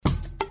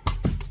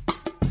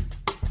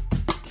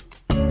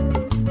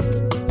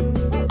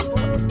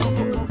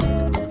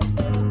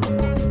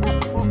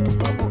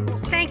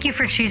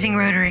choosing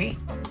Rotary,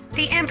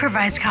 the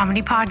improvised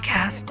comedy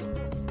podcast.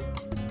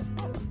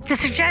 The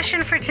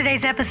suggestion for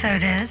today's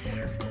episode is...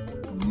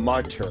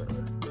 Mutter.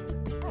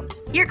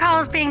 Your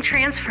call is being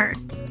transferred.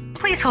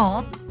 Please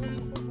hold.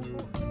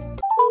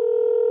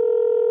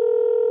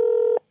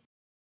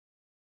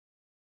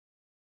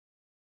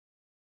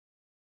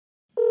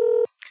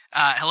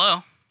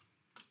 Hello?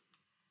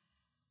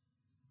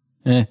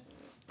 Hey.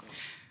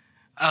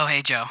 Oh,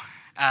 hey, Joe.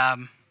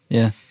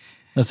 Yeah.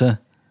 What's that?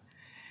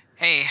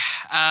 Hey,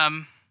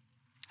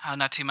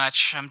 not too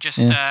much. I'm just,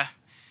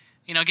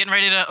 getting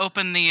ready to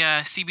open the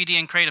CBD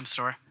and Kratom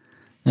store.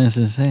 That's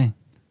insane.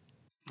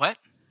 What?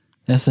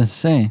 That's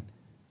insane.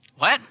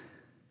 What?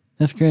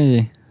 That's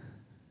crazy.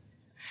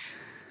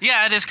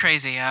 Yeah, it is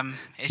crazy.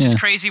 It's just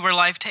crazy where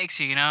life takes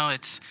you,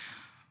 It's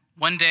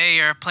one day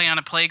you're playing on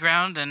a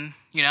playground and,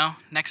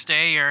 next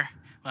day you're,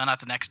 well, not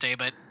the next day,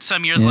 but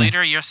some years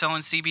later you're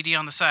selling CBD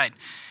on the side.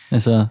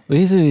 That's we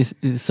used to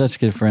be such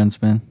good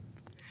friends, man.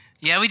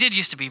 Yeah, we did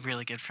used to be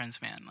really good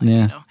friends, man.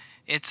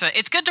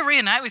 It's good to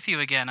reunite with you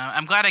again.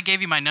 I'm glad I gave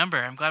you my number.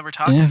 I'm glad we're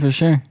talking. Yeah, for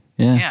sure.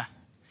 Yeah. Yeah.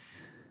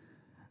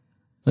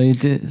 Well, you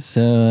did.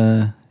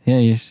 So,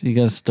 you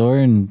got a store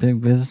and big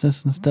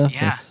business and stuff.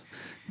 Yeah. That's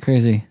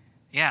crazy.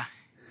 Yeah.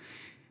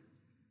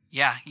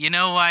 Yeah. You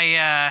can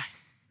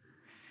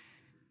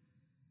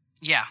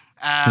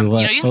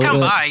come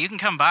by. You can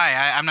come by.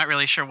 I'm not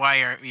really sure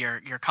why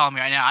you're calling me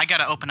right now. I got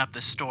to open up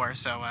this store,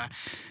 so.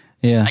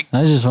 Yeah, I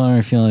was just wondering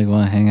if you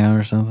want to hang out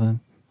or something,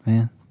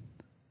 man.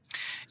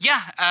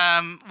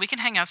 Yeah, we can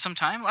hang out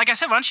sometime. Like I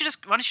said, why don't you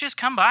just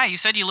come by? You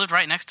said you lived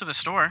right next to the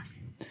store.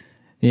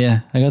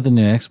 Yeah, I got the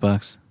new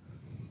Xbox.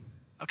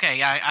 Okay,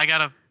 yeah, I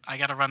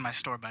gotta run my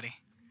store, buddy.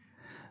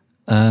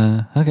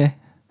 Okay.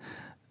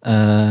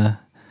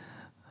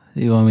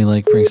 You want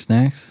me bring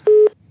snacks?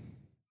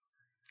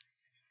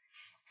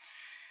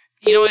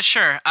 You know what?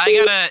 Sure.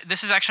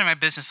 This is actually my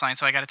business line,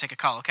 so I gotta take a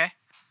call. Okay.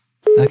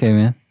 Okay,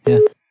 man. Yeah.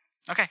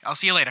 Okay, I'll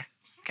see you later.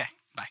 Okay,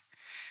 bye.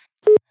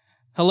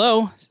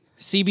 Hello,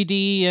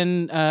 CBD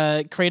and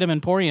Kratom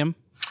Emporium.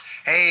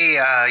 Hey,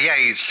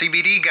 you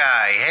CBD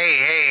guy.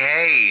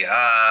 Hey.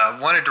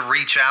 Wanted to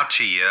reach out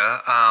to you.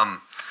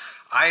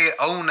 I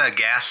own a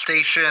gas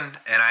station,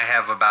 and I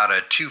have about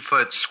a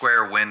 2-foot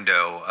square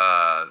window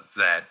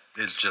that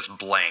is just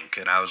blank,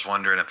 and I was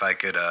wondering if I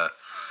could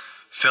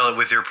fill it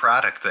with your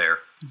product there.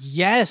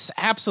 Yes,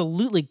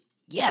 absolutely.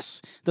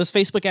 Yes, those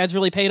Facebook ads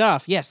really paid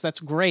off. Yes, that's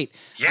great.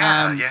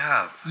 Yeah.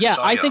 Yeah,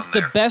 I think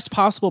the best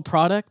possible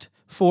product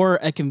for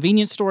a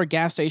convenience store,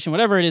 gas station,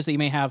 whatever it is that you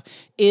may have,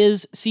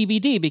 is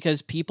CBD,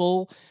 because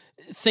people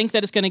think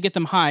that it's going to get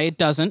them high. It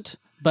doesn't,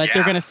 but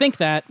they're going to think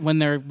that when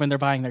they're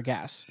buying their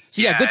gas.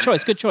 So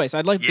good choice.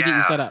 I'd like to get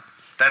you set up.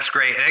 That's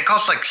great. And it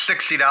costs like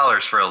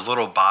 $60 for a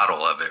little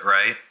bottle of it,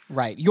 right?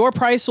 Right. Your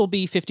price will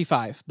be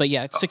 $55, but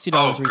yeah, it's $60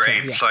 retail. Oh,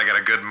 great. Yeah. So I got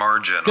a good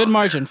margin. Good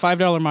margin,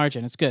 $5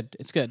 margin. It's good.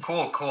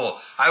 Cool.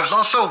 I was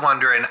also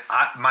wondering,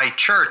 my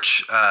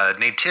church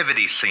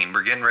nativity scene,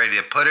 we're getting ready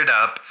to put it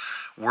up.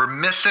 We're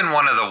missing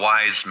one of the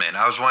wise men.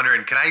 I was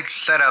wondering, can I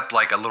set up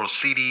like a little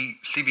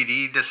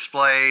CBD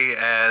display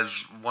as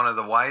one of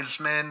the wise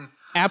men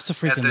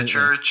Absolutely. at the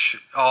church?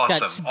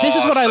 Awesome. This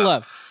is what I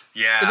love.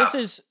 Yeah. This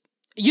is...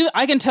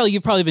 I can tell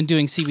you've probably been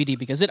doing CBD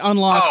because it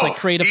unlocks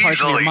creative parts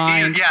of your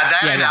mind.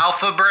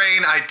 Alpha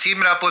Brain. I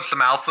team it up with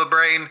some Alpha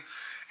Brain,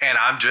 and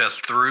I'm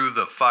just through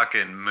the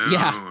fucking moon.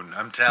 Yeah.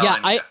 I'm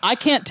telling you. I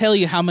can't tell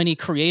you how many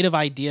creative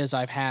ideas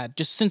I've had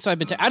just since I've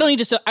been. I don't need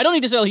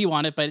to sell you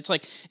on it, but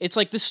it's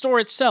like the store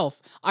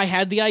itself. I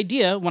had the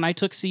idea when I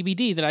took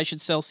CBD that I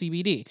should sell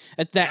CBD.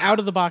 At that out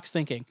of the box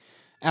thinking.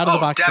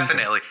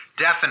 Definitely.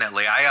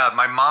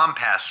 My mom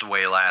passed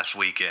away last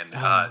weekend.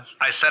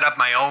 I set up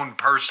my own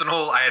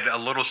personal. I had a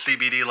little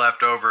CBD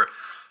left over.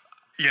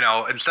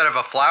 Instead of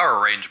a flower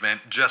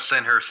arrangement, just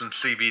send her some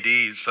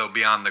CBD so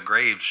beyond the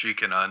grave she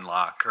can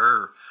unlock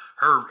her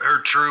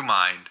true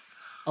mind.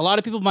 A lot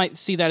of people might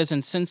see that as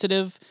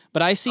insensitive,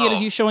 but I see it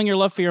as you showing your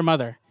love for your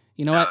mother.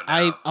 You know what?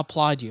 I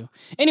applaud you.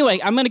 Anyway,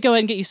 I'm going to go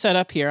ahead and get you set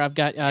up here. I've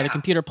got the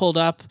computer pulled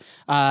up.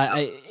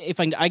 If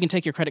I can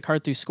take your credit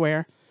card through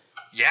Square.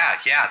 Yeah,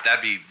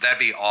 that'd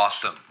be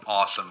awesome.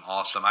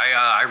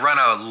 I run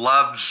a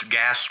Love's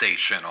gas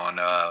station on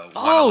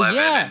 111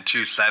 and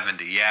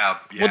 270. Yeah.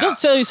 Well, don't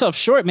sell yourself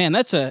short, man.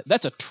 That's a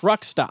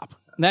truck stop.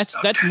 That's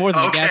more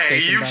than a gas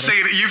station. You've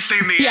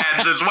seen the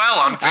ads as well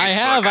on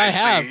Facebook. I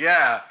have.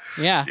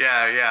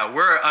 Yeah.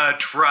 We're a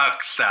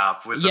truck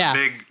stop with a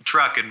big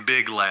truck and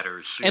big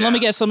letters. And let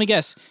me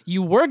guess.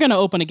 You were going to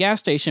open a gas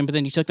station, but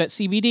then you took that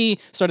CBD,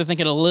 started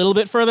thinking a little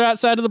bit further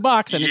outside of the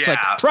box, and it's like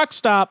truck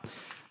stop.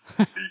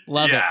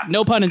 Love it.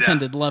 No pun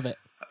intended. Love it.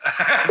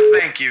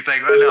 Thank you.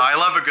 No, I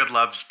love a good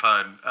Love's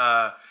pun.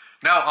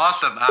 No,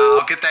 awesome.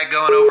 I'll get that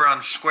going over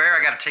on Square.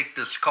 I got to take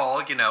this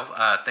call.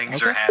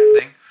 Things are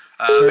happening.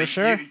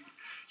 Sure.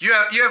 You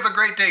have a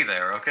great day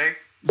there. Okay.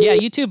 Yeah,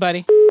 you too,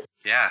 buddy.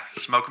 Yeah,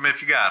 smoke them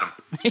if you got them.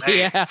 Hey.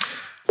 Yeah.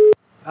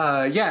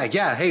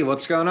 Yeah. Hey,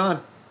 what's going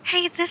on?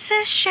 Hey, this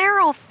is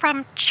Cheryl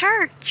from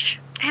church.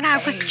 and I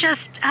was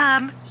just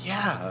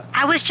Yeah.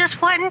 I was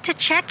just wanting to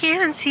check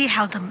in and see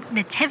how the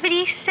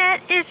nativity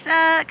set is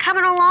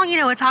coming along. You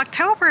know, it's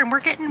October and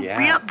we're getting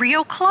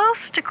real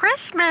close to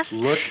Christmas.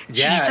 Look,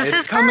 yeah,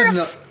 Jesus'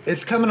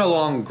 it's coming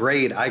along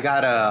great. I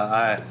got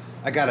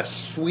a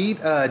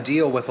sweet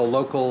deal with a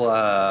local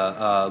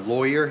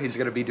lawyer. He's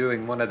going to be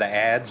doing one of the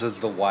ads as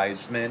the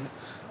wise men.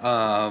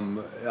 I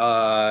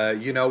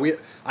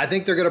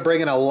think they're going to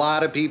bring in a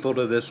lot of people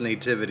to this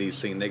nativity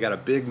scene. They got a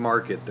big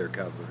market they're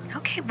covering.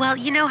 Okay, well,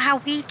 you know how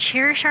we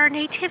cherish our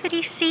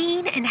nativity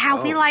scene and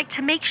how we like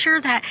to make sure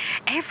that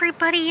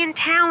everybody in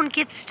town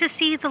gets to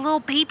see the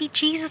little baby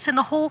Jesus and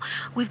the whole.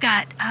 We've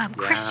got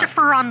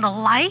Christopher on the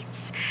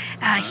lights.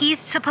 He's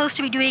supposed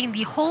to be doing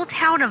the whole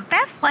town of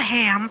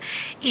Bethlehem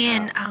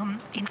in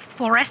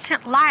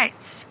fluorescent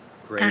lights.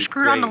 They're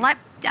screwed on the light.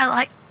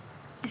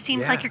 It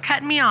seems like you're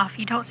cutting me off.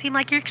 You don't seem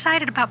like you're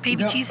excited about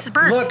baby Jesus'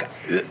 birth. Look,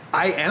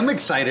 I am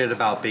excited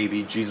about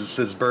baby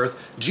Jesus'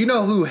 birth. Do you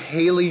know who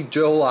Haley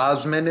Joel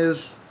Osment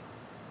is?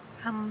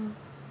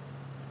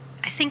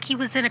 I think he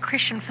was in a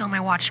Christian film I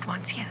watched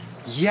once,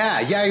 yes.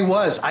 Yeah, he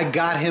was. I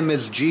got him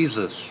as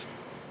Jesus.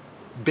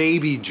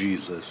 Baby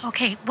Jesus.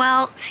 Okay,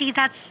 well, see,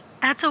 that's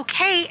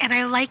okay, and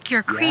I like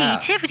your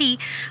creativity,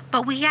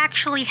 but we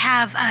actually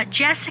have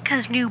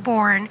Jessica's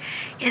newborn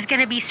is going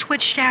to be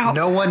switched out.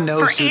 No one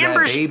knows who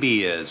Amber's, that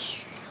baby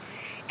is.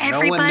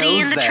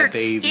 Everybody in the church.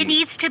 Baby. It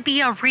needs to be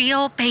a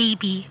real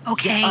baby,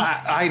 okay?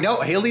 Yeah, I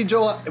know. Haley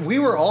Joel, we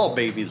were all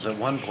babies at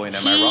one point,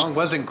 am I wrong?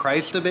 Wasn't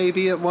Christ a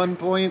baby at one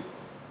point?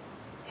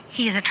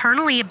 He is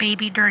eternally a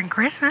baby during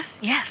Christmas,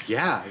 yes.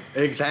 Yeah,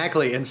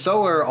 exactly. And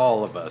so are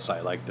all of us,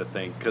 I like to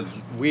think,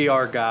 because we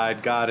are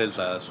God, God is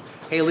us.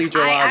 Haley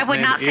Joel Osment I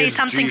would not say is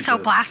something Jesus. so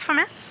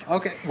blasphemous.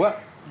 Okay, well.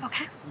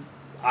 Okay.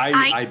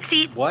 I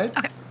see. What?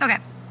 Okay.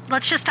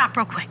 Let's just stop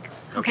real quick.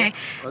 Okay.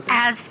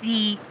 As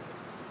the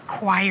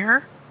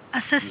choir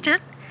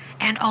assistant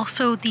and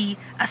also the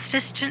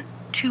assistant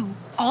to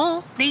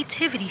all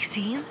nativity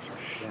scenes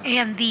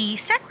and the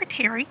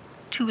secretary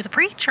to the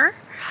preacher,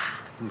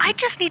 I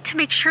just need to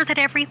make sure that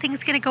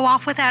everything's going to go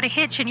off without a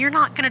hitch, and you're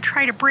not going to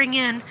try to bring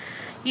in,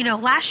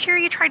 last year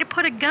you tried to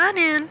put a gun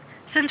in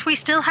since we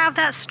still have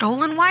that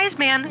stolen wise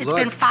man. It's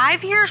been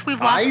 5 years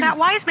we've lost that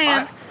wise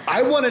man.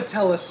 I want to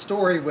tell a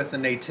story with the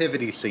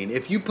nativity scene.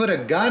 If you put a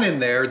gun in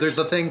there's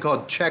a thing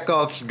called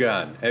Chekhov's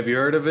gun. Have you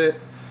heard of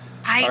it?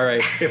 All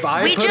right. If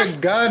I put a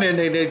gun in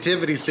a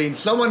nativity scene,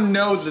 someone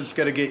knows it's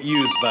going to get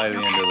used by the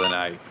end of the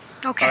night.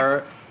 Okay. All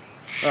right.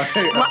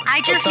 Well,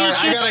 I just need you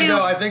I gotta to.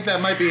 go. I think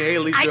that might be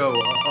Haley Joe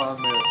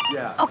on there.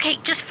 Yeah. Okay,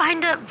 just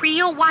find a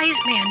real wise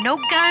man. No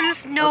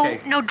guns,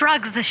 no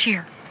drugs this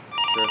year.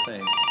 Sure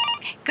thing.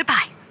 Okay,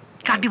 goodbye.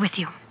 God be with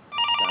you.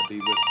 God be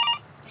with.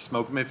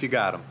 Smoke them if you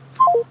got them.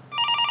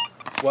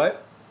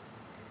 What?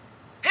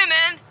 Hey,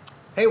 man.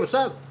 Hey, what's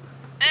up?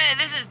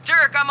 This is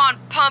Dirk. I'm on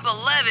pump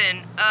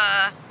 11.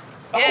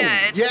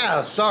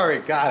 Sorry.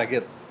 God, I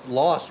get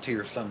lost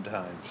here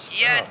sometimes.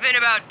 Yeah, it's been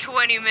about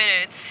 20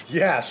 minutes.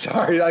 Yeah,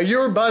 sorry. You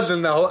were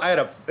buzzing the whole. I had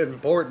an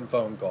important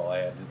phone call I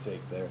had to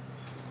take there.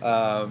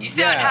 You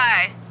sound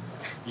high.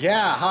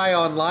 Yeah, high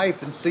on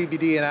life and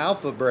CBD and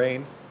alpha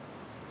brain.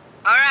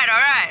 All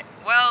right.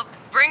 Well,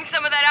 bring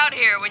some of that out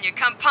here when you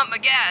come pump my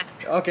gas.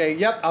 Okay.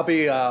 Yep. I'll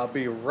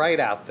be right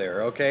out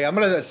there. Okay. I'm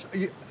gonna.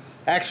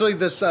 Actually,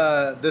 this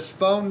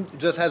phone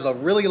just has a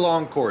really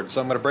long cord, so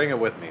I'm gonna bring it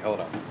with me.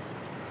 Hold on.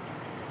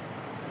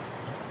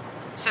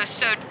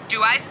 So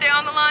do I stay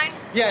on the line?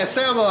 Yeah,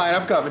 stay on the line.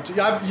 I'm coming.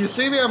 You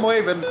see me? I'm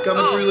waving,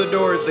 coming through the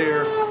doors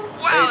here.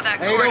 Wow, that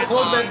cord is long. Don't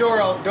close that door.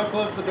 Don't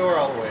close the door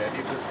all the way. I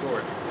need this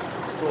cord.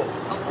 Cool.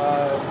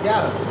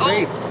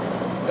 Great.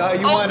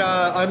 You want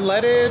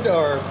unleaded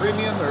or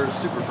premium or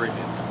super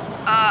premium?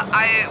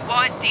 I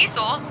want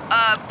diesel.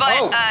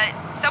 But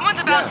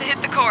someone's about to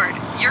hit the cord.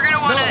 You're gonna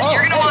wanna.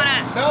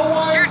 No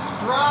one.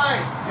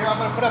 Drive. Here,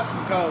 I'm gonna put up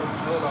some cones.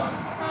 Hold on.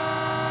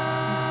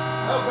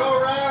 Oh,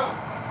 go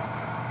around.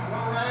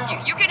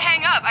 You can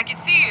hang up. I can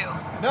see you.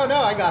 No,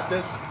 I got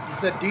this. You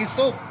said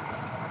diesel?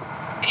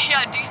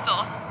 Yeah,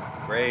 diesel.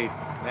 Great.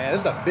 Man,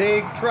 this is a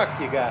big truck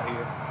you got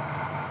here.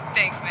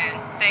 Thanks,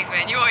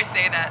 man. You always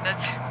say that.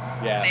 That's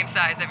same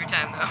size every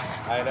time, though.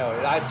 I know.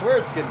 I swear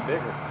it's getting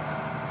bigger.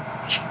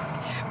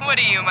 What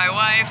are you, my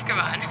wife? Come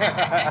on.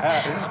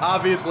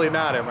 Obviously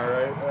not, am I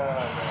right?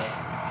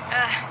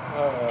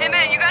 Hey,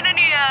 man, you got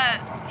any,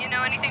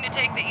 anything to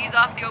take the ease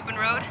off the open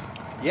road?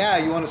 Yeah,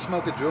 you want to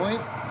smoke a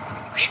joint?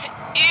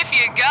 If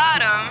you got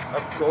them.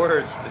 Of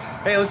course.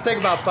 Hey, let's take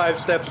about 5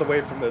 steps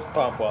away from this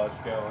pump while it's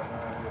going.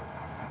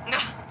 No.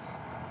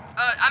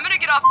 I'm gonna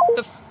get off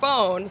the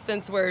phone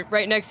since we're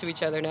right next to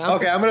each other now.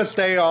 Okay, I'm gonna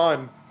stay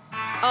on.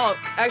 Oh,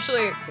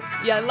 actually,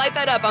 yeah, light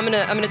that up. I'm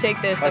gonna take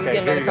this. I'm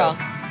getting another call.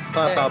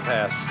 I'll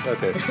pass.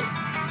 Okay.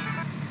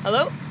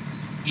 Hello?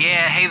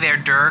 Yeah, hey there,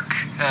 Dirk.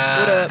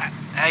 What up?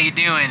 How you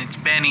doing? It's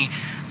Benny.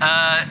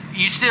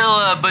 You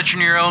still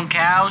butchering your own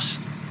cows?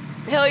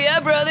 Hell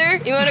yeah, brother.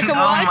 You wanna come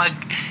watch?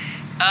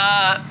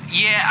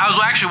 Yeah, I was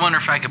actually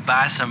wondering if I could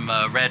buy some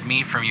red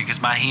meat from you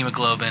because my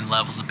hemoglobin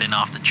levels have been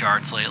off the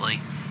charts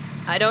lately.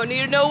 I don't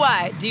need to know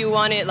why. Do you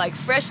want it like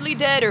freshly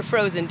dead or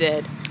frozen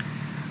dead?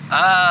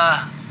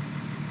 I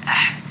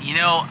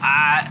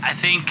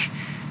think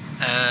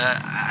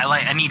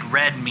I need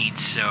red meat.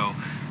 So,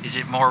 is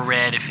it more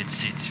red if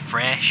it's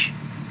fresh?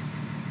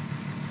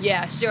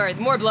 Yeah, sure.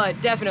 More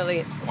blood,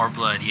 definitely. More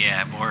blood,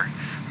 yeah. More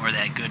of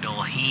that good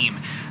old heme.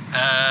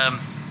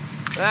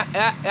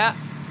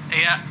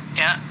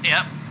 Yeah.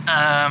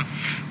 Yeah.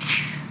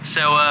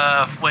 So,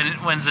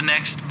 when's the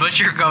next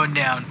butcher going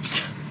down?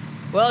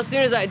 Well, as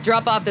soon as I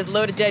drop off this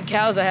load of dead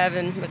cows I have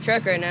in my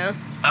truck right now.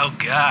 Oh,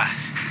 God.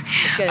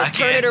 Just gonna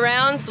turn it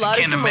around,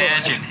 slaughter some more. I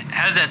can't imagine.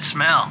 How's that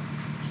smell?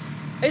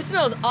 It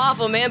smells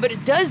awful, man, but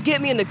it does get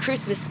me in the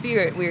Christmas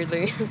spirit,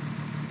 weirdly.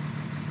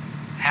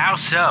 How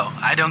so?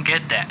 I don't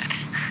get that.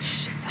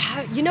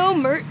 You know,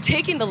 Mert,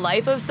 taking the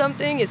life of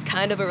something is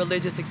kind of a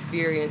religious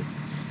experience.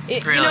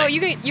 Really?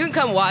 You know, you can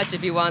come watch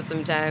if you want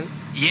sometime.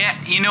 Yeah,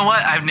 you know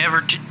what? I've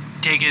never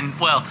taken...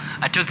 Well,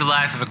 I took the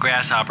life of a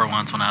grasshopper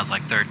once when I was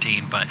like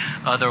 13, but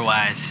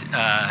otherwise,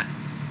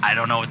 I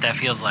don't know what that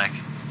feels like.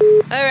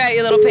 All right,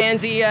 you little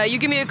pansy. You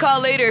give me a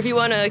call later if you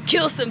want to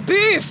kill some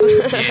beef.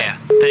 Yeah,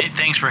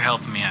 thanks for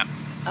helping me out.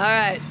 All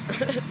right,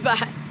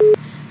 bye.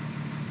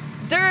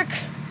 Dirk,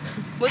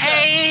 what's up?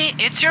 Hey,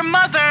 it's your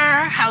mother.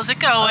 How's it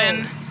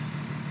going? Oh.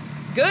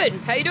 Good.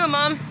 How you doing,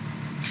 Mom?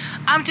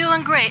 I'm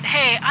doing great.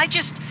 Hey, I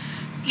just,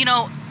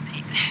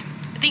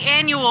 the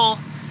annual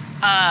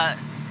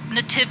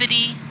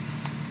nativity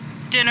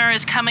dinner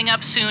is coming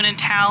up soon in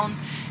town,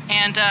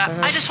 and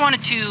I just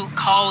wanted to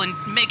call and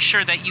make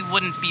sure that you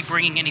wouldn't be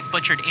bringing any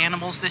butchered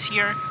animals this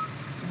year.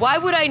 Why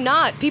would I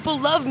not? People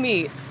love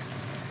meat.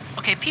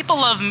 Okay, people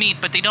love meat,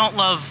 but they don't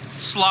love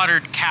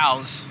slaughtered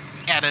cows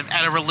at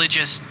a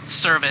religious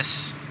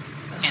service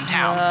in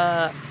town.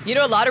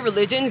 A lot of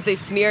religions, they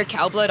smear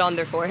cow blood on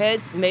their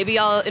foreheads. Maybe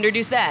I'll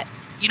introduce that.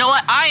 You know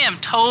what? I am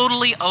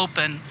totally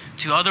open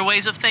to other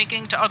ways of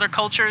thinking, to other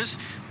cultures,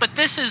 but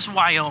this is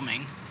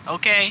Wyoming,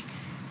 okay?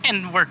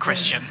 And we're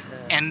Christian.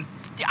 And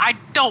I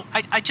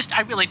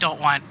really don't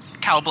want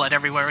cow blood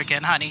everywhere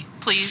again, honey.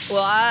 Please.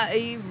 Well,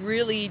 I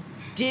really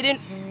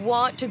didn't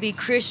want to be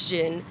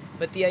Christian,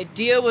 but the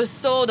idea was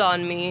sold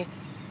on me,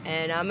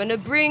 and I'm gonna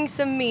bring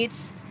some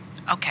meats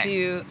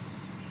to...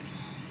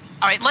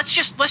 All right, let's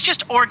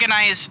just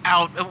organize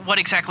out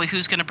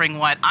who's going to bring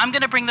what. I'm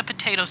going to bring the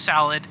potato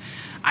salad.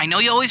 I know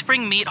you always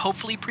bring meat,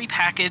 hopefully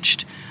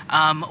prepackaged.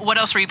 What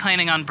else are you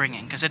planning on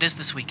bringing? Because it is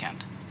this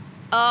weekend.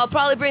 I'll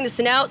probably bring the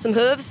snout, some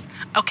hooves.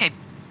 Okay,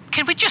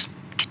 can we just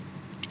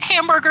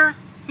hamburger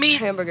meat?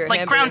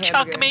 Like ground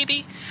chuck,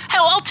 maybe?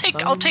 Hell, I'll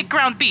take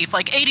ground beef,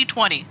 like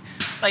 80-20.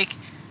 Like,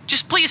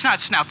 just please not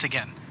snouts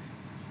again.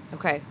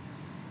 Okay.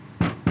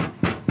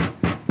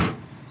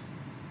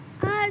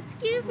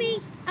 Excuse me,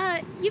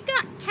 you've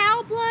got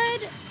cow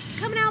blood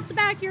coming out the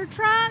back of your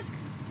truck.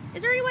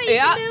 Is there any way you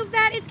can move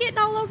that? It's getting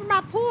all over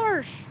my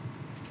Porsche.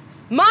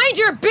 Mind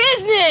your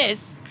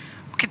business!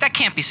 Okay, that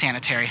can't be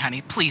sanitary,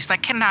 honey. Please,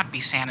 that cannot be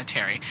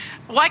sanitary.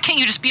 Why can't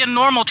you just be a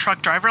normal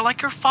truck driver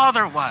like your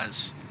father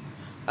was?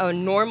 A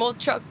normal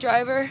truck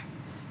driver?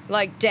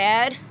 Like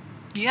Dad?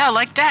 Yeah,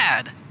 like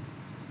Dad.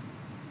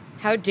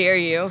 How dare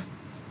you?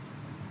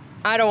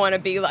 I don't want to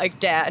be like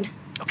Dad.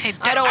 Okay,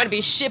 I don't want to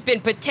be shipping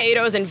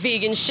potatoes and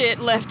vegan shit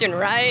left and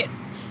right.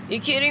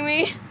 You kidding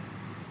me?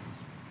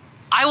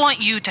 I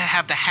want you to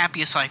have the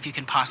happiest life you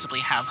can possibly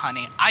have,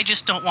 honey. I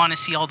just don't want to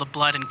see all the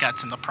blood and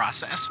guts in the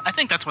process. I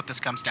think that's what this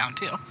comes down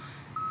to.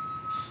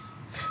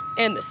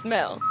 And the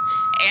smell.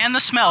 And the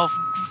smell.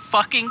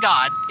 Fucking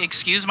God.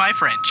 Excuse my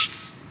French.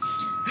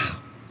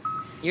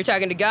 You're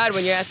talking to God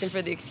when you're asking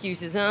for the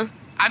excuses, huh?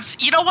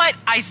 You know what?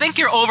 I think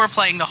you're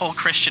overplaying the whole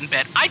Christian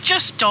bit. I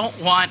just don't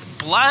want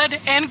blood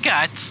and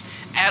guts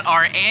at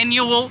our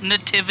annual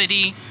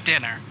nativity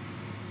dinner.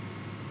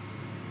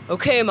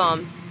 Okay,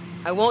 Mom.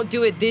 I won't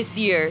do it this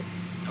year.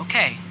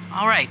 Okay.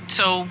 All right.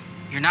 So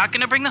you're not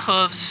going to bring the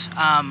hooves.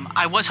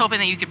 I was hoping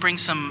that you could bring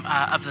some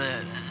of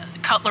the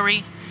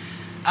cutlery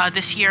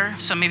this year.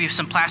 So maybe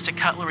some plastic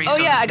cutlery. Oh,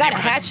 yeah. I got a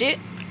hatchet.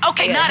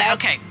 Okay.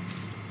 Okay.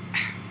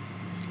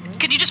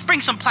 Could you just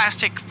bring some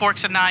plastic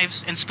forks and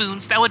knives and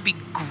spoons? That would be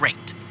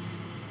great.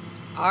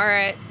 All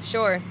right.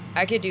 Sure.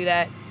 I could do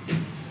that.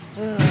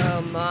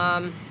 Oh,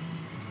 Mom.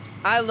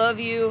 I love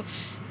you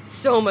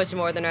so much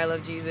more than I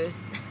love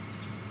Jesus.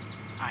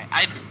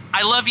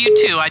 I love you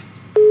too.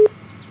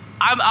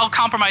 I'll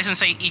compromise and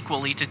say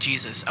equally to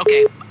Jesus.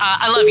 Okay.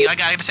 I love you. I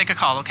gotta take a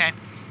call. Okay.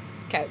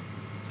 Okay.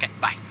 Okay.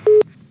 Bye.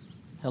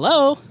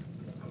 Hello.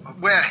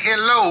 Well,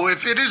 hello.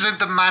 If it isn't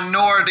the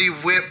Minority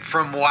Whip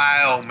from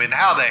Wyoming,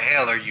 how the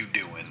hell are you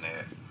doing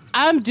there?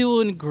 I'm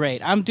doing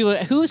great.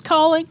 Who's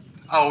calling?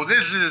 Oh,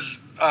 this is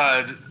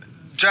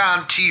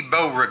John T.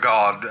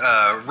 Beauregard,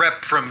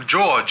 rep from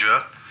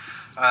Georgia.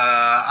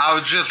 I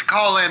was just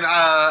calling.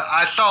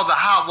 I saw the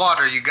hot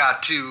water you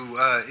got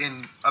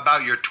in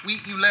about your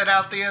tweet you let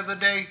out the other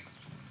day.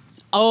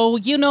 Oh,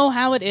 you know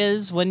how it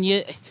is when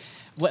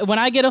When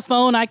I get a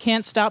phone, I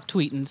can't stop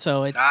tweeting.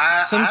 So it's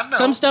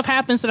some stuff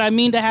happens that I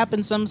mean to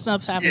happen. Some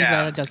stuff happens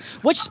that it does.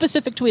 Which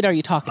specific tweet are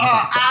you talking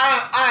about?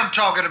 I'm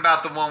talking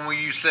about the one where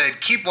you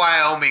said, keep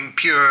Wyoming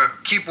pure,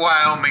 keep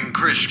Wyoming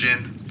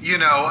Christian. You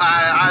know,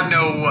 I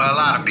know a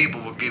lot of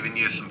people were giving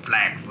you some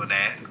flack for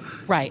that.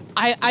 Right.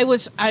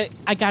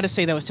 I got to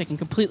say that was taken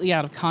completely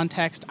out of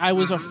context. I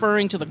was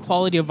referring to the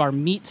quality of our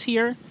meats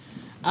here.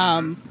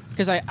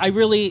 Because I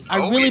really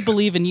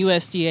believe in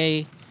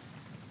USDA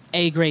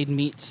A-grade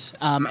meats,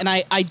 and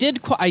I did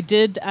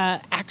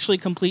actually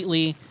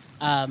completely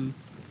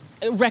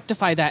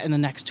rectify that in the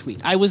next tweet.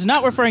 I was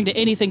not referring to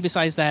anything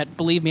besides that.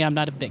 Believe me, I'm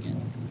not a bigot.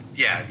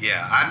 Yeah,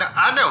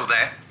 I know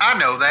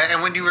that.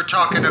 And when you were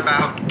talking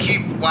about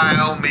keep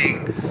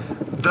Wyoming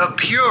the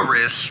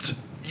purest,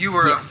 you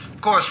were of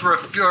course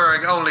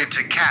referring only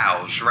to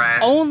cows, right?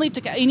 Only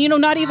to cows,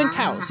 and not even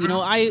cows.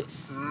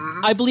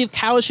 I believe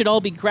cows should all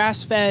be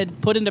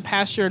grass-fed, put into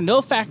pasture,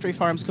 no factory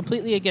farms,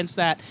 completely against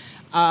that.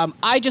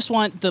 I just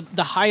want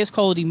the highest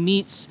quality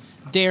meats,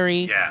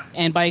 dairy,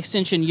 and by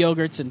extension,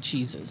 yogurts and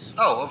cheeses.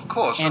 Oh, of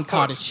course. And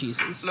cottage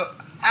cheeses.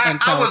 Look, I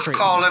was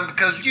calling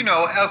because,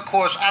 of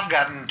course, I've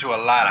gotten into a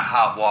lot of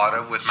hot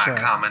water with my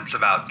comments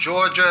about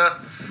Georgia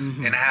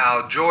and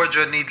how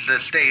Georgia needs to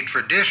stay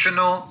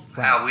traditional,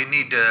 how we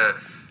need to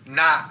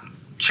not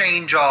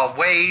change our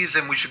ways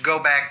and we should go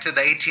back to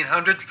the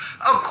 1800s.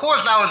 Of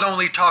course, I was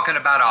only talking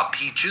about our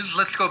peaches.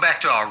 Let's go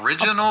back to our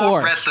original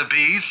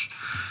recipes.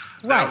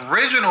 Right. The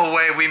original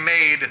way we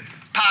made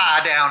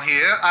pie down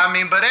here.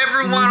 But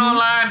everyone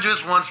online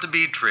just wants to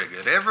be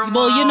triggered. Everyone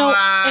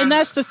online. And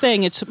that's the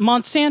thing. It's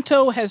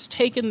Monsanto has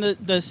taken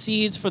the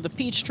seeds for the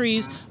peach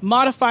trees,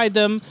 modified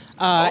them,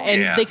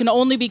 and they can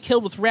only be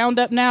killed with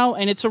Roundup now,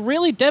 and it's a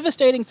really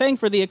devastating thing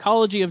for the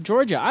ecology of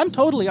Georgia. I'm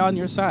totally on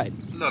your side.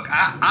 Look,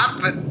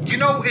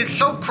 it's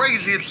so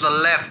crazy it's the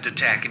left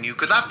attacking you,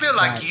 because I feel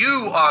like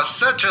you are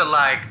such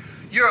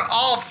you're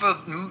all for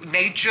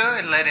nature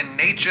and letting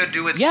nature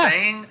do its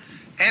thing.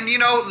 And,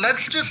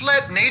 let's just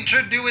let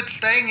nature do its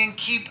thing and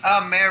keep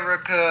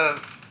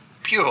America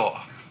pure.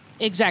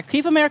 Exactly.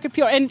 Keep America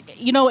pure. And,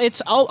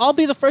 I'll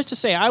be the first to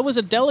say I was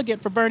a delegate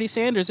for Bernie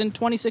Sanders in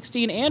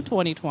 2016 and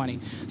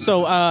 2020.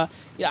 So,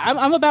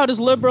 I'm about as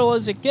liberal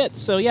as it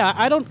gets. So,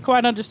 I don't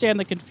quite understand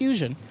the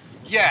confusion.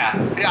 Yeah,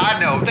 I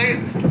know.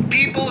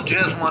 People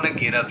just want to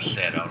get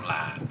upset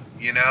online,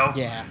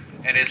 Yeah.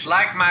 And it's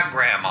like my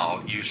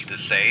grandma used to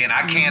say, and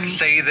I can't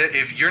say that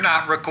if you're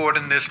not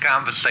recording this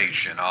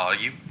conversation, are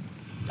you?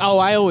 Oh,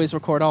 I always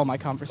record all my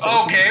conversations.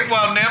 Okay,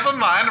 well, never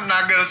mind. I'm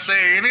not going to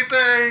say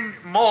anything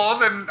more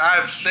than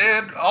I've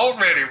said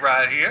already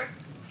right here.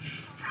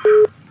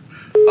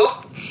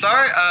 Oh,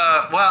 sorry.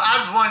 Well, I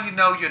just wanted you to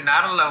know you're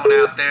not alone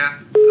out there.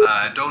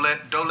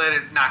 Don't let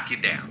it knock you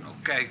down,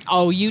 okay?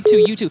 Oh, you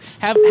too.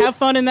 Have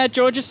fun in that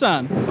Georgia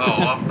sun.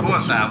 Oh, of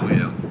course I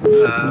will.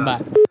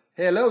 Bye.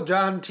 Hello,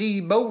 John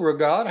T.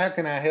 Beauregard. How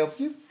can I help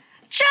you?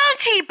 John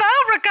T.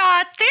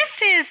 Beauregard,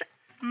 this is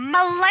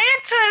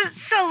Malanta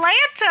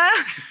Salanta,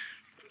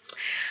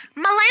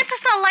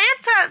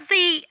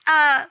 the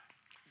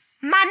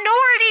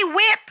minority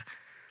whip.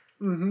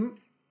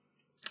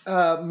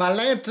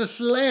 Malanta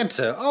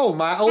Salanta. Oh,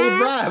 my old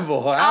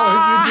rival. How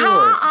are you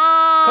doing?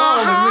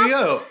 Calling me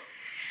up.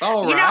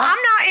 All right. I'm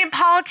not in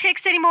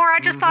politics anymore. I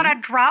just thought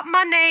I'd drop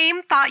my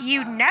name. Thought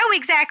you'd know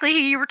exactly who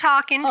you were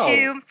talking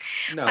to.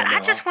 But I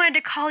just wanted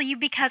to call you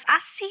because I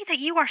see that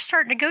you are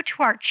starting to go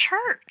to our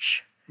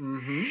church.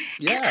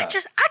 Yeah. And I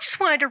just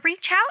wanted to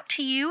reach out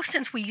to you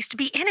since we used to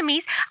be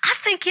enemies. I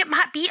think it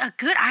might be a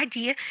good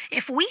idea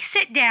if we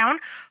sit down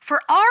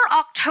for our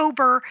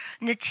October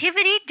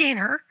nativity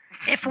dinner.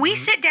 If we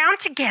sit down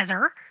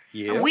together,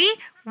 we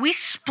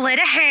split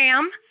a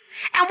ham.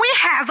 And we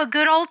have a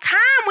good old time.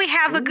 We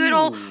have a good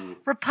old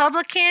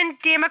Republican,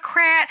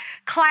 Democrat,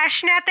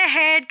 clashing at the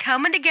head,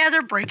 coming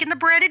together, breaking the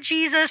bread of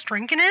Jesus,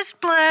 drinking his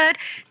blood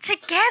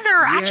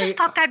together. I just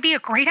thought that'd be a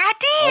great idea.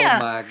 Oh,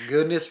 my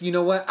goodness. You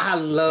know what? I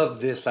love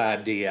this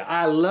idea.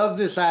 I love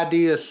this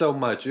idea so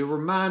much. It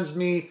reminds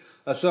me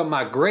of something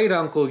my great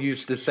uncle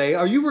used to say.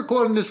 Are you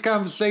recording this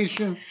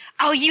conversation?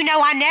 Oh,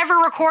 I never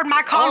record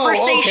my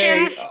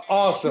conversations. Oh, okay.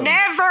 Awesome.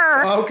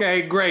 Never.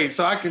 Okay, great.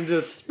 So I can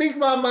just speak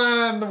my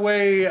mind the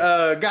way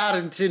God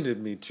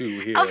intended me to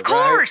here. Of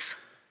course.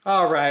 Right?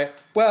 All right.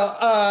 Well,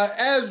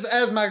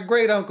 as my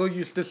great uncle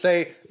used to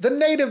say, the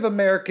Native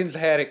Americans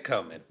had it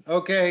coming.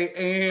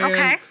 Okay.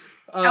 And,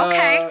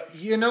 okay.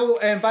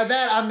 And by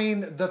that I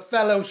mean the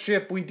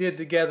fellowship we did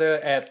together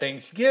at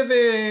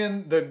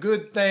Thanksgiving, the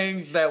good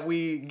things that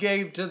we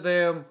gave to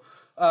them.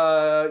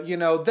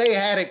 They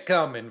had it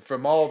coming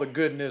from all the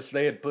goodness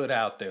they had put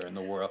out there in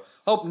the world.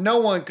 Hope no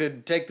one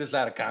could take this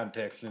out of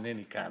context in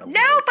any kind of way.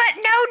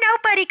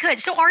 Nobody could.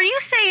 So are you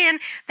saying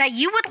that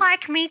you would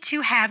like me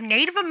to have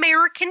Native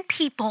American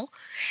people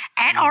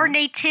at our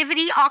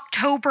Nativity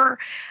October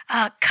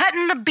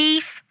cutting the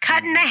beef,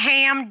 cutting the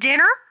ham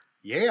dinner?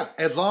 Yeah,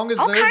 as long as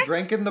they're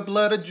drinking the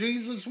blood of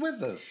Jesus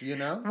with us,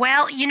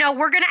 Well,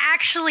 we're going to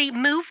actually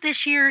move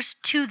this year's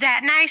to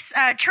that nice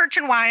church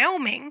in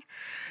Wyoming.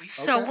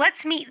 So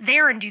let's meet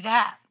there and do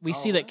that. We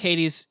see that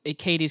Katie's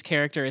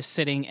character is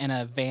sitting in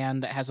a van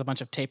that has a bunch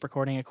of tape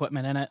recording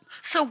equipment in it.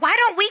 So why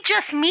don't we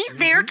just meet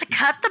there to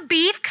cut the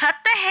beef, cut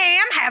the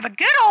ham, have a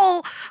good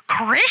old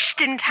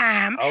Christian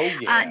time. Oh,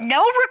 yeah.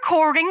 No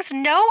recordings,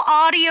 no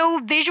audio,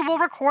 visual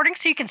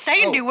recordings, so you can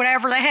say and do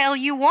whatever the hell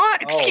you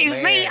want.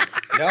 Excuse me.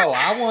 No,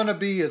 I want to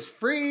be as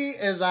free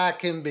as I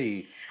can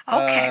be.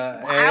 Okay,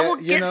 I will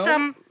get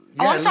some...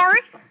 Oh, I'm sorry?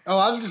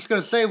 I was just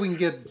going to say we can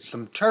get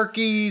some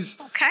turkeys.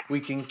 Okay. We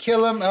can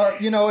kill them.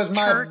 As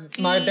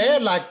my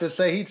dad liked to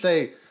say, he'd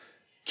say,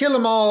 kill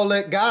them all,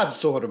 let God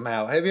sort them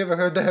out. Have you ever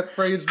heard that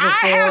phrase before?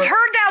 I have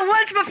heard that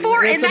once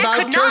before, and that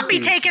could not be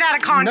taken out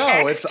of context.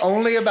 No, it's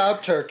only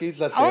about turkeys.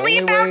 That's the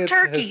only way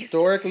it's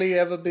historically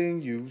ever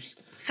being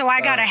used. So I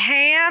got a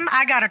ham,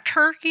 I got a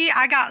turkey,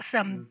 I got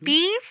some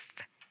beef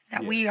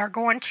that we are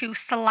going to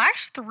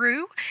slice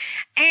through.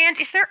 And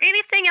is there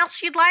anything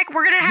else you'd like?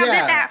 We're going to have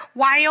this at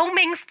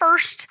Wyoming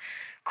First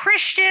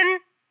Christian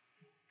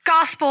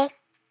Gospel,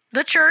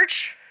 the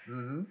church.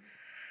 Mm-hmm.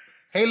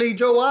 Haley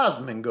Joe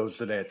Osmond goes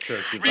to that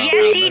church.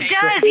 Yes, he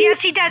does.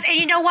 Yes, he does. And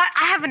you know what?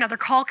 I have another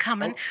call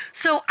coming.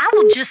 So I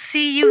will just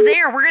see you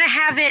there. We're going to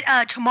have it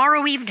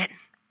tomorrow evening.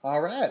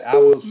 All right. I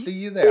will see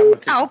you there. I'm going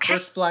to take the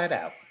first flight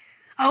out.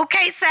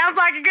 Okay, sounds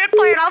like a good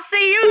plan. I'll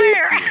see you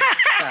there.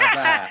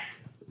 Bye-bye.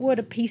 What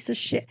a piece of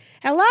shit.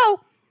 Hello?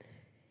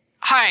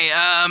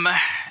 Hi,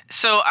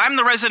 so I'm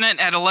the resident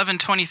at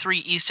 1123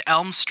 East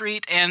Elm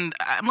Street, and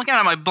I'm looking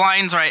at my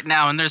blinds right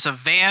now, and there's a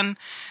van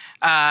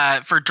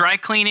for dry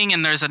cleaning,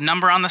 and there's a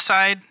number on the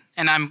side,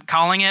 and I'm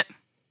calling it.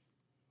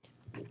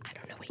 I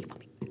don't know what you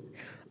want me.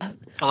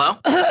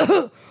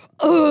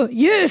 Hello?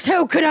 Yes,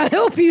 how can I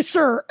help you,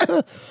 sir?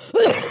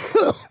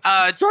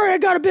 Sorry, I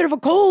got a bit of a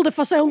cold if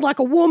I sound like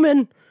a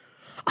woman.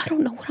 I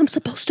don't know what I'm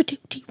supposed to do.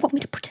 Do you want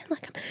me to pretend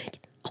like I'm...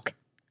 Okay.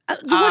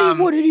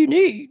 What do you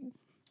need?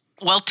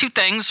 Well, two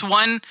things.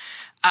 One,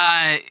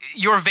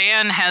 your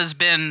van has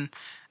been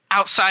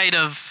outside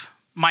of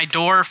my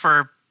door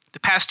for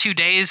the past 2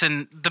 days,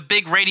 and the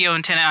big radio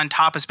antenna on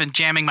top has been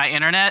jamming my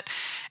internet.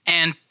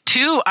 And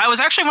two, I was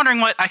actually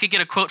wondering what I could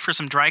get a quote for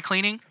some dry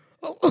cleaning.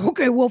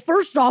 Okay, well,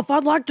 first off,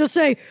 I'd like to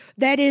say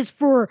that is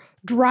for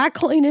dry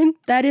cleaning.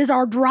 That is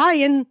our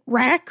drying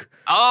rack.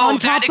 Oh,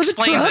 that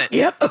explains it.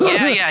 Yep.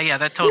 Yeah,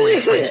 that totally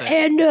explains it.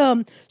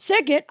 And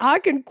second, I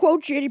can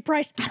quote you any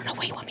price. I don't know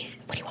what do you want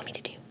me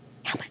to do?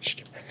 How much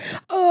do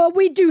you?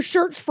 We do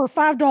shirts for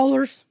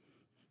 $5.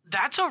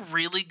 That's a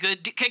really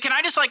good. Can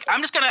I just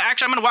I'm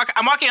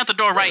walking out the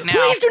door right now.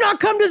 Please do not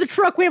come to the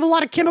truck. We have a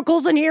lot of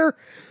chemicals in here.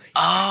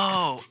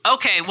 Oh,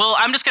 okay. Well,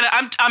 I'm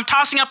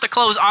tossing up the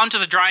clothes onto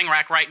the drying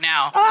rack right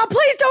now.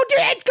 Please don't do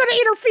that. It's going to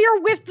interfere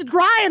with the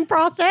drying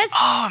process.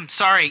 Oh, I'm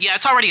sorry. Yeah,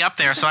 it's already up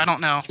there, so I don't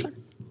know.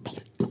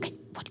 Okay,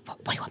 what do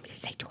you want me to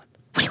say to him?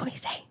 What do you want me to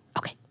say?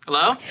 Okay.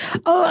 Hello?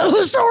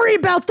 Sorry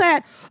about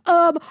that.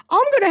 I'm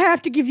going to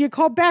have to give you a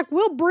call back.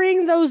 We'll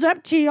bring those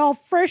up to you all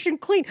fresh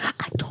and clean.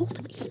 I told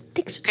him he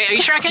thinks... Okay, are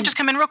you sure I can't just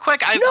come in real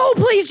quick? No,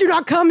 please do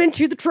not come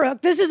into the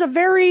truck. This is a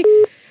very,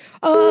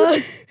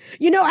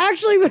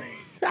 actually...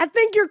 I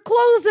think your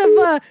clothes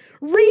have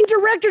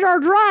redirected our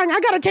drying. I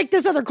got to take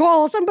this other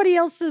call. Somebody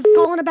else is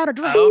calling about a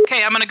dress.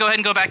 Okay, I'm going to go ahead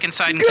and go back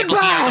inside and keep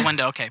looking out the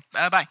window. Okay,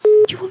 bye.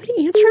 Do you want me to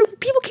answer?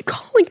 People keep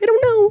calling. I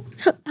don't know.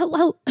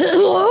 Hello?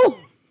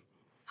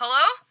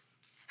 Hello?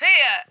 Hey,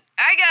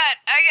 I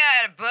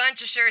got a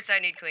bunch of shirts I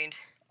need cleaned.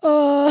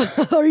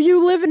 Are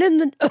you from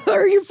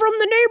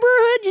the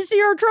neighborhood? You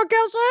see our truck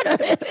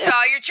outside?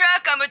 Saw your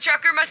truck. I'm a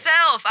trucker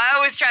myself. I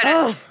always try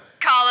to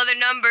call other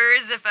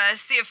numbers if I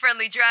see a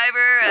friendly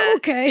driver.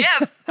 Okay. Yeah,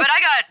 but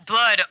I got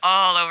blood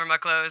all over my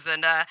clothes,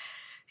 and, I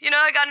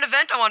got an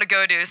event I want to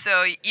go to,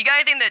 so you got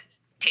anything that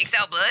takes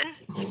out blood?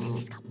 He says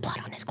he's got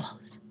blood on his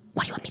clothes.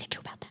 What do you want me to do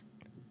about that?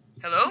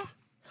 Hello?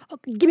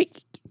 Give me...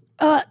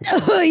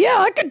 yeah,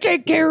 I can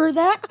take care of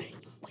that. What do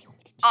you want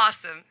me to do?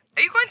 Awesome.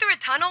 Are you going through a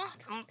tunnel?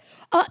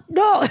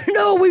 No,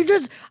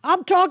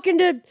 I'm talking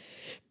to...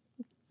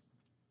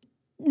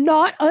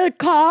 Not a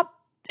cop.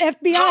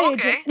 FBI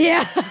agent.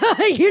 Yeah,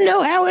 you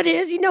know how it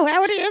is.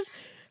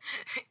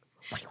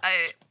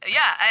 I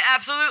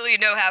absolutely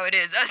know how it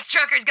is. Us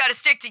truckers got to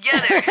stick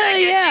together. I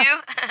get you.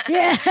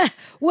 Yeah.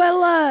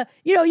 Well,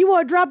 you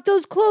want to drop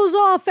those clothes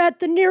off at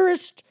the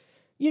nearest.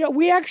 You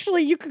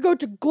could go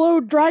to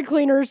Glow Dry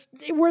Cleaners.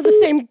 We're the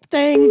same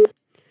thing.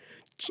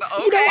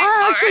 Okay.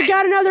 I actually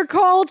got another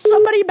call. It's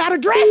somebody about a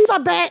dress, I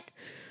bet.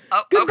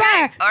 Oh, goodbye.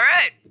 Okay. All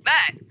right.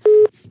 Bye.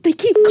 They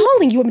keep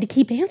calling. You want me to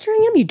keep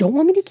answering them? You don't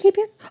want me to keep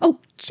it? Oh,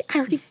 I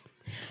already...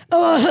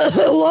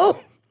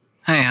 hello?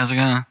 Hey, how's it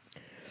going?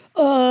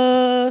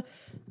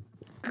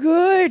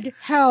 Good.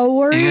 How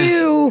are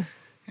you?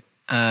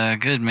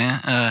 Good,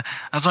 man. I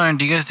was wondering,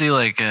 do you guys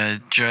do,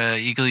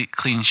 dry,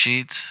 clean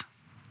sheets?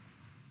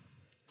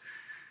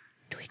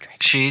 Do we dry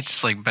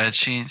sheets, like bed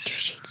sheets?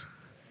 Sheets.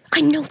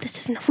 I know this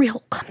isn't a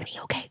real company,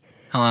 okay?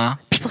 Hello?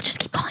 People just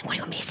keep calling. What do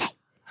you want me to say?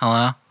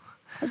 Hello?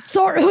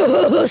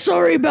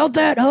 Sorry about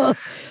that.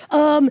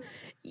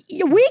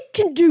 We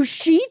can do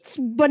sheets,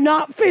 but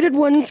not fitted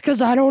ones,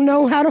 because I don't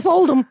know how to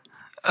fold them.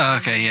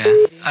 Okay,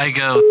 yeah. I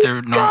go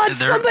through... God,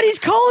 somebody's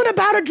calling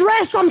about a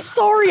dress. I'm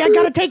sorry. I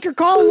got to take your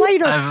call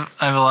later. I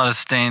have a lot of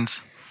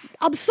stains.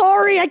 I'm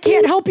sorry. I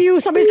can't help you.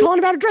 Somebody's calling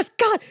about a dress.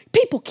 God,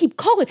 people keep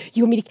calling.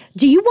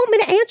 Do you want me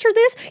to answer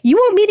this? You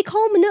want me to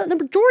call him the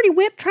majority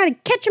whip, try to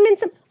catch him in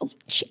some... Oh,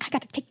 shit, I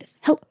got to take this.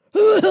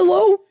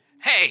 Hello?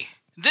 Hey,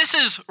 this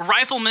is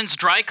Rifleman's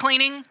Dry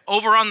Cleaning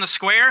over on the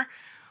square.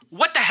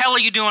 What the hell are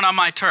you doing on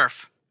my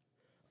turf?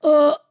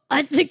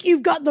 I think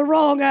you've got the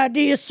wrong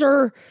idea,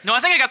 sir. No, I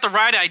think I got the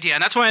right idea,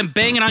 and that's why I'm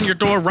banging on your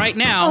door right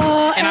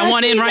now, and I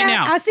want in right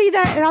now. I see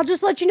that, and I'll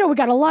just let you know we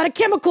got a lot of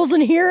chemicals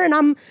in here,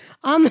 and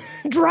I'm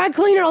dry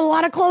cleaning a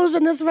lot of clothes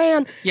in this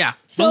van. Yeah,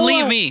 so,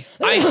 believe me,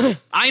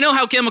 I know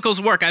how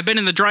chemicals work. I've been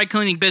in the dry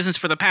cleaning business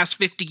for the past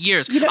 50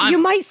 years. You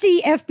might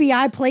see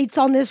FBI plates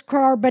on this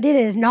car, but it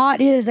is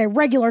not. It is a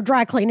regular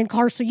dry cleaning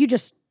car, so you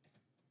just...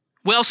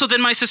 Well, so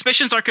then my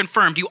suspicions are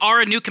confirmed. You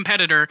are a new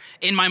competitor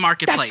in my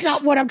marketplace. That's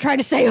not what I'm trying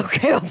to say.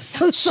 Okay, I'm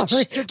so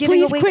sorry. You're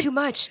giving away too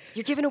much.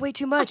 You're giving away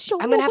too much.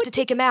 I'm gonna have to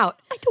take him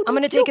out. I'm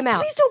gonna take him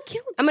out. Please don't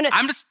kill him.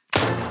 I'm just...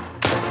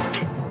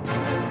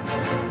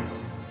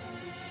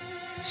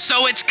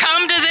 So it's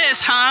come to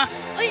this, huh?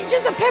 It's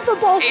just a pepper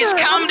ball, It's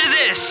come to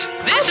this.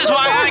 This is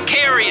why I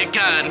carry a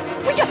gun.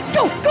 We got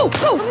go,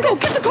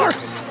 get the car.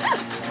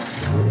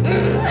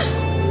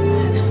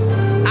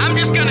 I'm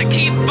just gonna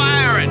keep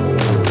firing.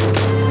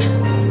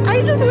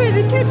 I just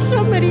wanted to catch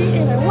somebody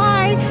in a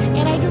lie,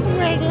 and I just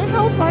wanted to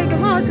help our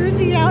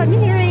democracy out,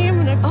 and here I am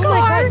in a car. Oh my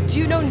God, do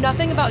you know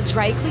nothing about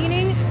dry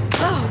cleaning?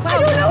 Oh, wow, I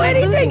don't know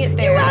anything. Losing it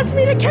there. You asked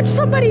me to catch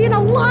somebody in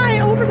a lie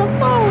over the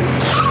phone.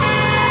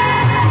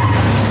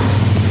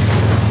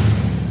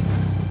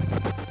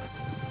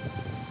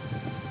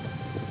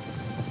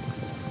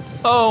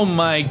 Oh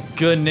my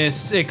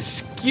goodness,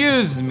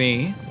 excuse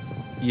me,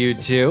 you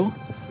two.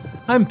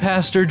 I'm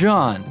Pastor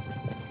John.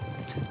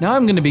 Now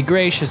I'm going to be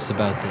gracious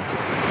about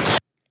this.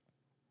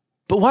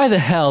 But why the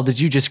hell did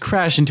you just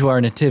crash into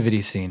our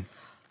nativity scene?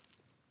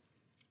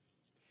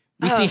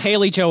 We see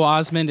Haley Joel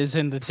Osment is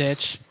in the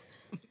ditch.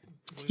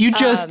 You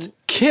just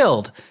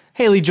killed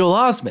Haley Joel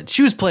Osment.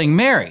 She was playing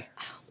Mary.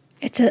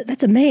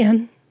 That's a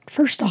man.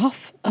 First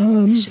off,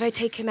 should I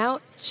take him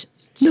out?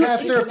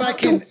 Pastor, if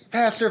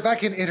I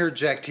can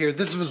interject here,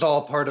 this was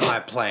all part of my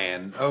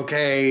plan,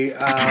 okay?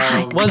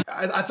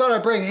 I thought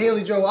I'd bring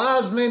Haley Joel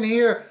Osment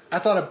here. I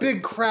thought a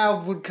big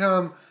crowd would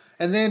come,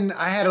 and then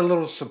I had a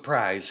little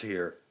surprise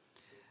here.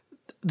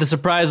 The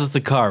surprise was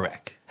the car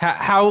wreck.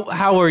 How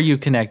are you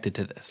connected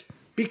to this?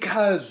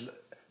 Because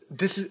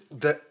this is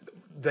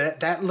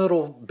that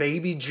little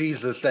baby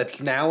Jesus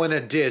that's now in a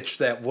ditch,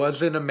 that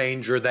was in a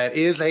manger, that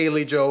is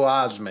Haley Joel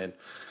Osment.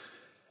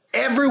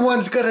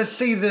 Everyone's going to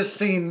see this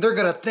scene. They're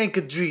going to think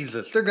of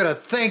Jesus. They're going to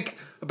think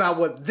about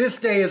what this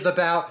day is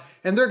about,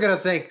 and they're going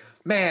to think,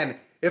 man,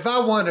 if I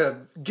want to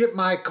get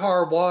my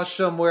car washed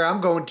somewhere,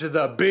 I'm going to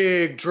the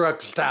big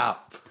truck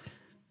stop.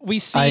 We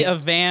see a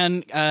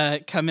van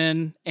come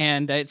in,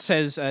 and it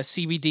says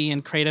CBD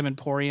and Kratom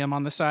Emporium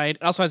on the side.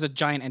 It also has a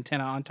giant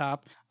antenna on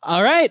top.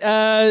 All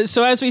right,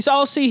 so as we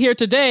all see here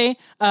today,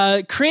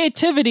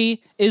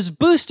 creativity is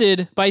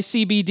boosted by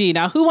CBD.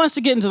 Now, who wants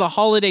to get into the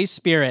holiday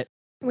spirit?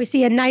 We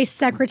see a nice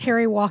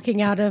secretary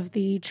walking out of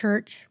the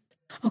church.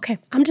 Okay,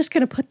 I'm just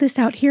going to put this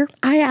out here.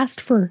 I asked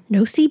for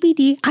no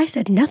CBD. I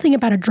said nothing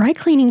about a dry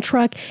cleaning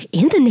truck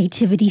in the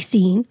nativity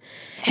scene.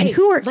 Hey,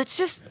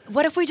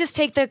 what if we just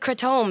take the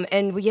Kratom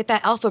and we get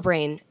that alpha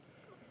brain?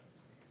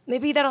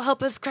 Maybe that'll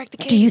help us crack the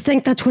case. Do you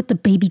think that's what the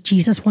baby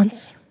Jesus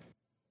wants?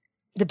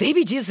 The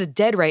baby Jesus is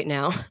dead right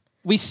now.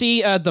 We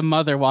see the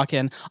mother walk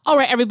in. All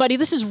right, everybody,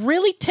 this is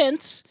really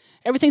tense.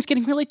 Everything's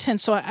getting really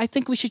tense, so I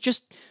think we should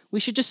just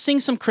sing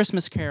some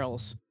Christmas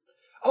carols.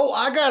 Oh,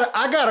 I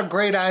got a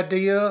great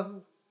idea.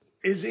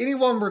 Is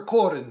anyone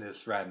recording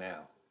this right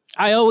now?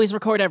 I always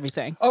record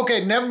everything.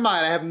 Okay, never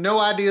mind. I have no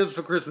ideas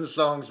for Christmas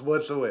songs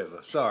whatsoever.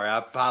 Sorry, I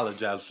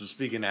apologize for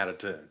speaking out of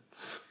turn.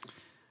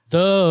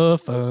 The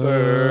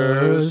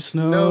first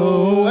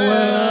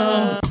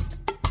Noel.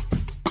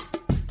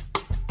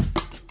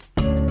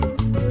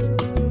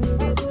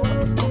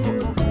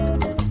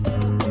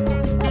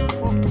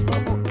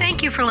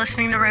 Thank you for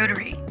listening to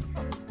Rotary.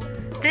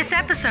 This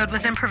episode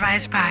was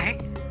improvised by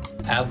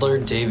Adler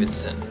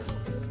Davidson,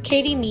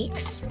 Katie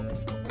Meeks,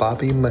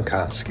 Bobby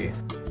McCoskey,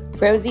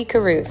 Rosie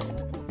Carruth,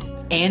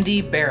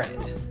 Andy Barrett.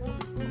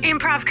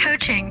 Improv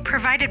coaching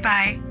provided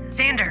by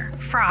Xander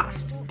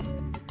Frost.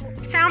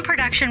 Sound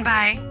production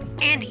by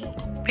Andy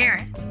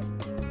Barrett.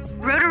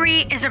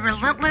 Rotary is a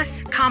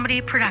relentless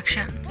comedy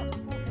production.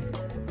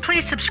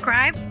 Please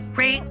subscribe,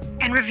 rate,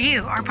 and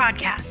review our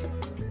podcast.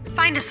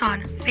 Find us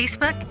on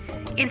Facebook,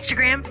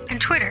 Instagram,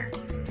 and Twitter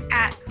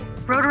at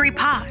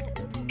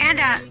RotaryPod and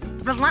at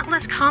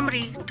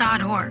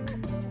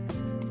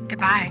relentlesscomedy.org.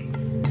 Goodbye.